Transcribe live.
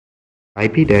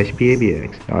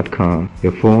IP-Pabx.com,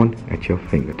 your phone at your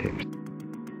fingertips.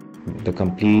 The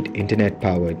complete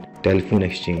internet-powered telephone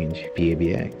exchange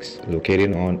PABX,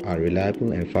 located on our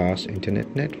reliable and fast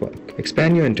internet network.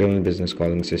 Expand your internal business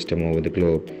calling system over the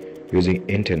globe using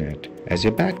internet as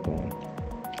your backbone.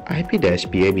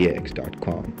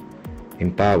 IP-Pabx.com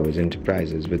empowers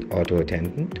enterprises with Auto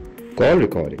Attendant, call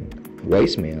recording,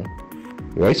 voicemail,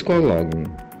 voice call logging,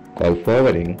 call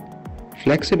forwarding,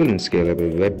 flexible and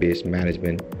scalable web-based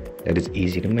management that is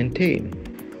easy to maintain.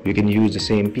 You can use the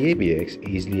same PABX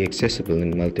easily accessible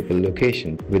in multiple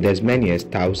locations with as many as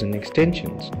 1,000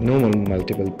 extensions. No more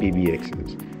multiple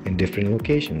PBXs in different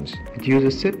locations. It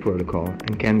uses SIP protocol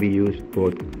and can be used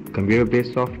both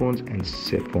computer-based soft phones and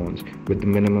SIP phones with the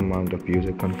minimum amount of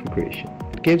user configuration.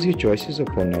 It gives you choices of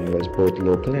phone numbers both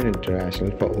local and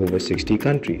international for over 60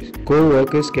 countries.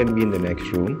 Co-workers can be in the next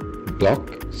room,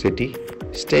 block, city,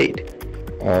 state,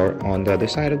 or on the other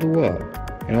side of the world,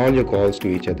 and all your calls to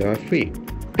each other are free.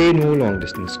 Pay no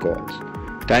long-distance calls.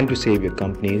 Time to save your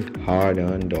company's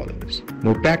hard-earned dollars.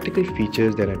 More practical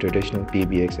features than a traditional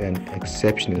PBX and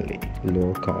exceptionally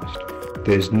low cost.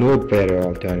 There is no better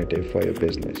alternative for your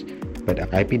business but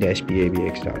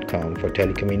IP-Pabx.com for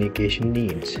telecommunication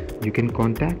needs. You can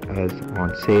contact us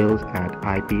on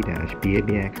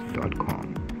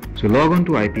sales@IP-Pabx.com. So log on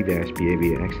to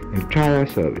IP-Pabx and try our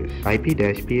service.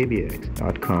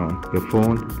 IP-Pabx.com, your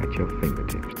phone at your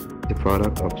fingertips. The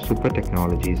product of Super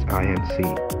Technologies INC.